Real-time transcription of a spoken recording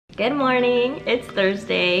Good morning, it's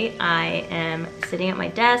Thursday. I am sitting at my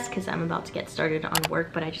desk because I'm about to get started on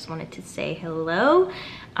work, but I just wanted to say hello.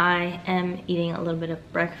 I am eating a little bit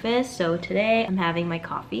of breakfast. So today I'm having my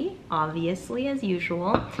coffee, obviously, as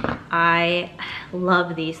usual. I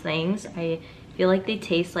love these things. I feel like they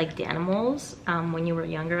taste like Danimals when you were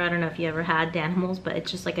younger. I don't know if you ever had Danimals, but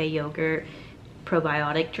it's just like a yogurt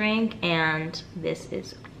probiotic drink, and this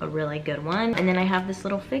is a really good one. And then I have this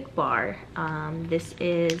little fig bar. This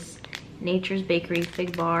is Nature's Bakery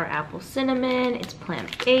fig bar, apple cinnamon. It's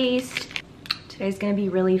plant-based. Today's gonna be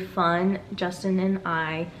really fun. Justin and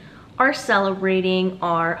I are celebrating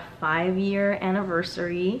our 5-year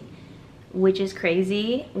anniversary, which is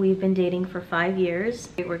crazy. We've been dating for 5 years.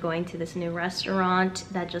 We're going to this new restaurant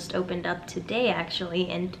that just opened up today, actually,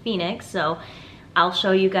 in Phoenix. So I'll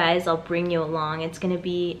show you guys, I'll bring you along. It's gonna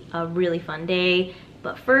be a really fun day,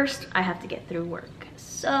 but first I have to get through work.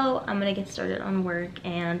 So I'm gonna get started on work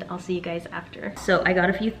and I'll see you guys after. So I got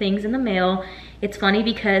a few things in the mail. It's funny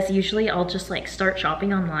because usually I'll just like start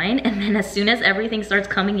shopping online, and then as soon as everything starts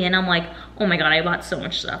coming in, I'm like, oh my God, I bought so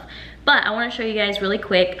much stuff. But I wanna show you guys really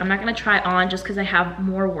quick. I'm not gonna try on just because I have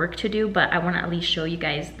more work to do, but I wanna at least show you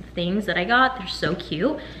guys the things that I got. They're so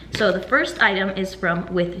cute. So the first item is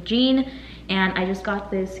from With Jean, and I just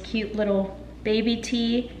got this cute little baby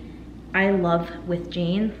tee. I love With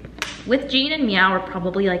Jean. With Jean and Meow are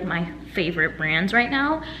probably like my favorite brands right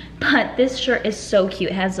now, but this shirt is so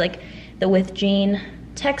cute. It has like the With Jean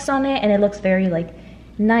text on it, and it looks very like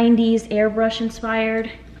 90s airbrush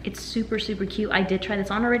inspired. It's super, super cute. I did try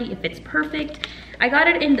this on already. It fits perfect. I got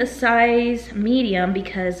it in the size medium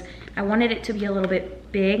because I wanted it to be a little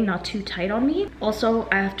bit big, not too tight on me. Also,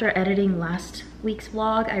 after editing last week's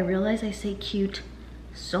vlog, I realized I say cute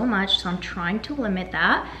so much, so I'm trying to limit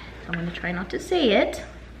that. So I'm gonna try not to say it.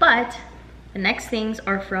 But the next things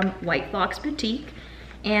are from White Fox Boutique,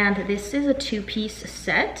 and this is a 2-piece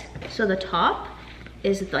set. So the top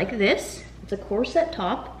is like this. It's a corset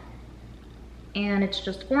top, and it's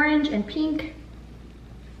just orange and pink.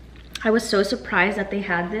 I was so surprised that they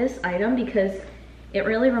had this item because it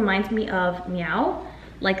really reminds me of Meow,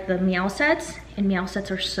 like the Meow sets, and Meow sets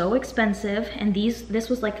are so expensive, and this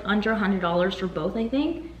was like under $100 for both, I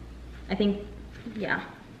think, yeah.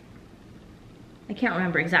 I can't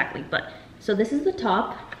remember exactly, but so this is the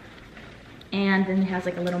top, and then it has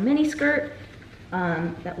like a little mini skirt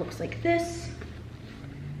that looks like this.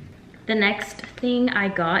 The next thing I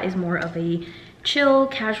got is more of a chill,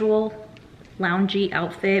 casual, loungy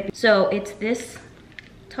outfit. So it's this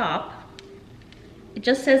top. It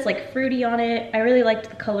just says like fruity on it. I really liked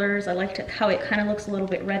the colors. I liked how it kind of looks a little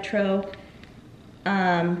bit retro.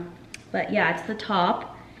 But yeah, it's the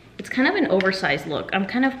top. It's kind of an oversized look. I'm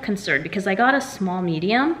kind of concerned because I got a small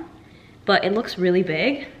medium, but it looks really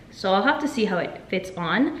big. So I'll have to see how it fits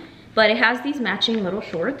on. But it has these matching little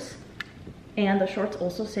shorts, and the shorts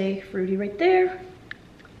also say fruity right there.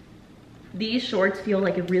 These shorts feel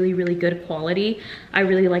like a really, really good quality. I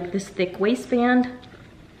really like this thick waistband.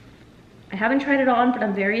 I haven't tried it on, but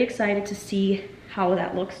I'm very excited to see how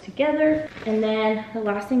that looks together. And then the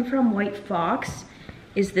last thing from White Fox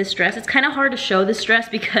is this dress. It's kind of hard to show this dress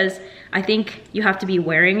because I think you have to be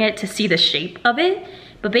wearing it to see the shape of it.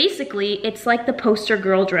 But basically, it's like the poster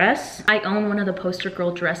girl dress. I own one of the poster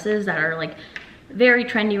girl dresses that are like very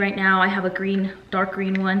trendy right now. I have a green, dark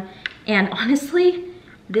green one. And honestly,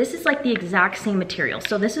 this is like the exact same material.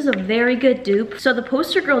 So this is a very good dupe. So the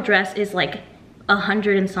poster girl dress is like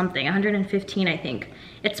 100 and something, 115, I think.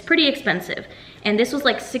 It's pretty expensive. And this was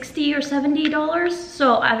like $60 or $70.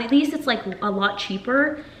 So at least it's like a lot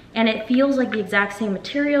cheaper, and it feels like the exact same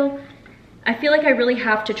material. I feel like I really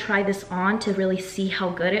have to try this on to really see how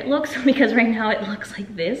good it looks, because right now it looks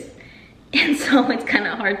like this. And so it's kind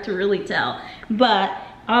of hard to really tell. But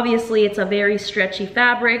obviously it's a very stretchy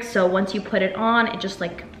fabric, so once you put it on, it just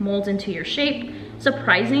like molds into your shape.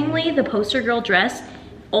 Surprisingly, the poster girl dress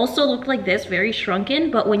also looked like this, very shrunken,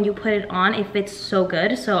 but when you put it on, it fits so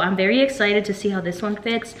good. So I'm very excited to see how this one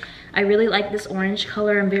fits. I really like this orange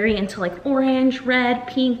color. I'm very into like orange, red,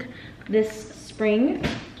 pink this spring.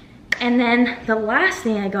 And then the last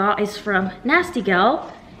thing I got is from Nasty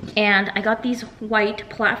Gal, and I got these white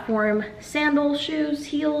platform sandal shoes,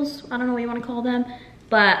 heels, I don't know what you want to call them,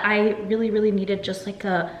 but I really, really needed just like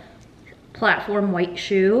a platform white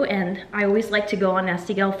shoe, and I always like to go on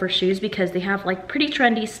Nasty Gal for shoes because they have like pretty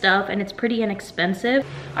trendy stuff and it's pretty inexpensive.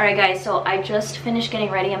 All right guys, so I just finished getting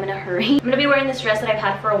ready. I'm in a hurry. I'm gonna be wearing this dress that I've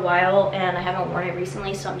had for a while and I haven't worn it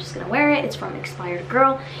recently, so I'm just gonna wear it. It's from Expired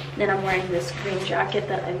Girl. And then I'm wearing this green jacket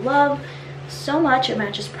that I love so much. It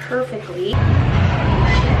matches perfectly.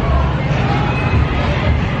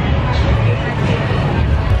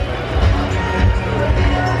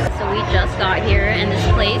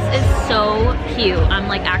 so cute. I'm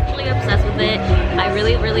like actually obsessed with it. I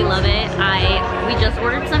really, really love it. We just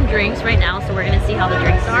ordered some drinks right now, so we're gonna see how the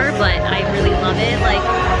drinks are, but I really love it. Like,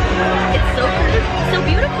 it's so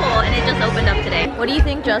beautiful, and it just opened up today. What do you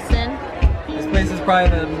think, Justin? This place is probably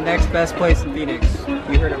the next best place in Phoenix.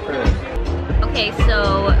 You heard it first. Okay,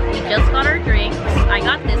 so we just got our drinks. I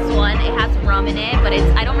got this one. It has rum in it, but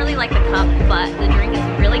I don't really like the cup, but the drink is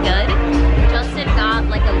really good. Justin got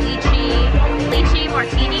like a lychee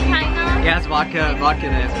martini kind of. Yeah, it's vodka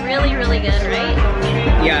in it. It's really, really good, right?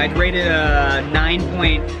 Yeah, I'd rate it a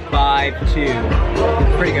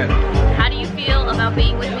 9.52. Pretty good. How do you feel about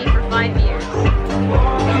being with me for 5 years?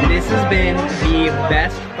 This has been the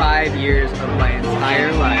best 5 years of my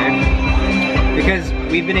entire life because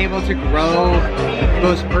we've been able to grow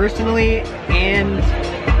both personally and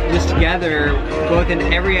just together, both in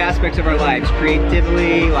every aspect of our lives,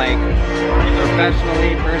 creatively, like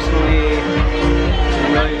professionally, personally.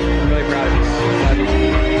 I'm really proud of you.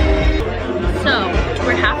 So,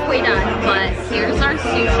 we're halfway done, but here's our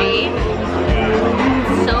sushi.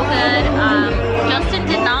 So good. Justin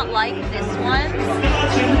did not like this one,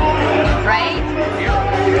 right?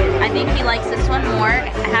 I think he likes this one more.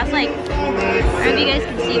 It has like, I don't know if you guys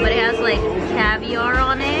can see, but it has like caviar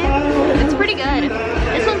on it. It's pretty good.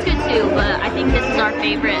 This one's good too, but I think this is our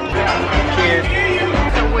favorite. Cheers.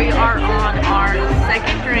 So we are on our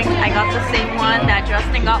second drink. I got the same one that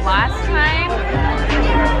Justin got last time.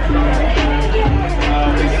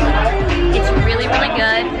 It's really, really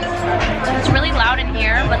good. It's really loud in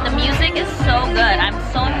here, but the music is so good. I'm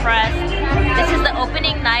so impressed. This is the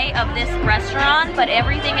opening night of this restaurant, but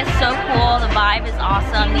everything is so cool. The vibe is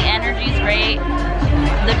awesome. The energy is great.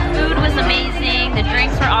 The food was amazing. The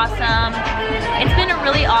drinks were awesome. It's been a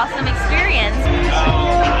really awesome experience.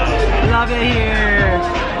 Love it here.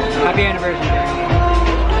 Happy anniversary.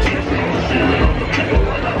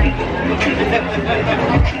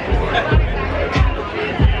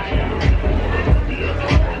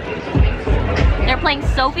 They're playing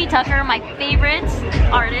Sophie Tucker, my favorite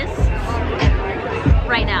artist,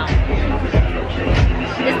 right now.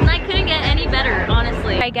 This night couldn't get any better,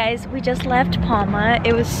 honestly. Alright guys, we just left Palma.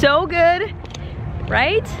 It was so good,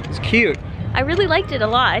 right? It's cute. I really liked it a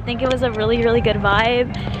lot. I think it was a really, really good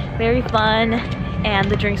vibe, very fun,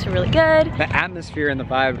 and the drinks were really good. The atmosphere and the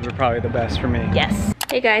vibe were probably the best for me. Yes.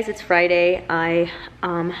 Hey guys, it's Friday. I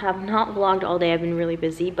have not vlogged all day. I've been really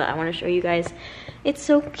busy, but I want to show you guys. It's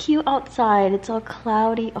so cute outside. It's all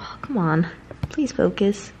cloudy. Oh, come on. Please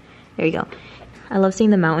focus. There you go. I love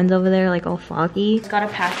seeing the mountains over there, like all foggy. Got a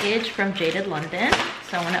package from Jaded London,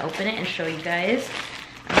 so I want to open it and show you guys.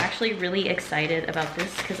 I'm actually really excited about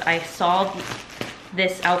this because I saw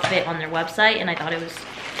this outfit on their website and I thought it was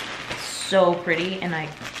so pretty, and I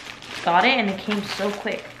got it and it came so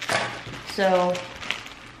quick. So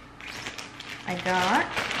I got,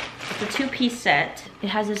 it's a 2-piece set. It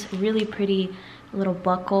has this really pretty little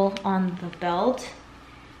buckle on the belt,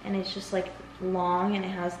 and it's just like long and it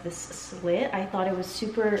has this slit. I thought it was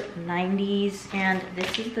super 90s, and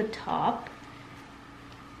this is the top.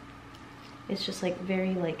 It's just like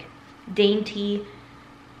very like dainty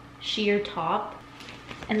sheer top.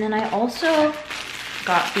 And then I also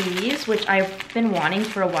got these, which I've been wanting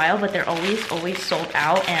for a while, but they're always sold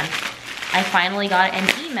out, and I finally got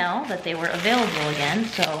an email that they were available again,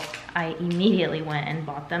 so I immediately went and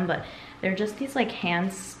bought them. But they're just these like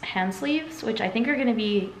hand sleeves, which I think are gonna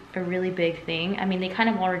be a really big thing. I mean, they kind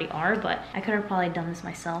of already are, but I could have probably done this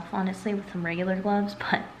myself, honestly, with some regular gloves,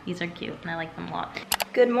 but these are cute and I like them a lot.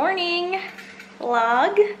 Good morning,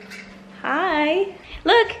 vlog. Hi.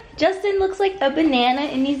 Look, Justin looks like a banana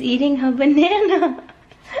and he's eating a banana.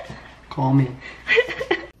 Call me.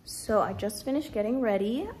 So I just finished getting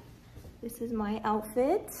ready. This is my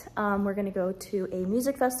outfit. We're gonna go to a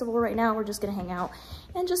music festival right now. We're just gonna hang out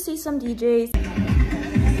and just see some DJs.